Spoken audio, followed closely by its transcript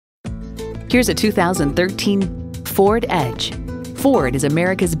Here's a 2013 Ford Edge. Ford is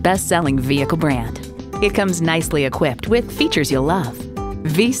America's best-selling vehicle brand. It comes nicely equipped with features you'll love.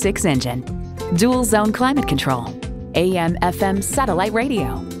 V6 engine, dual zone climate control, AM/FM satellite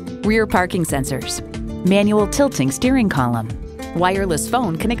radio, rear parking sensors, manual tilting steering column, wireless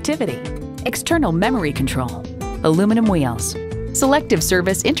phone connectivity, external memory control, aluminum wheels, selective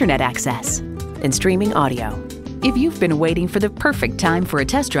service internet access, and streaming audio. If you've been waiting for the perfect time for a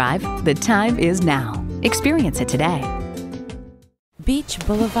test drive, the time is now. Experience it today. Beach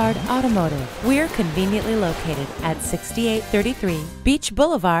Blvd Automotive. We're conveniently located at 6833 Beach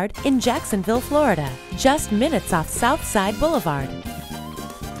Boulevard in Jacksonville, Florida, just minutes off Southside Boulevard.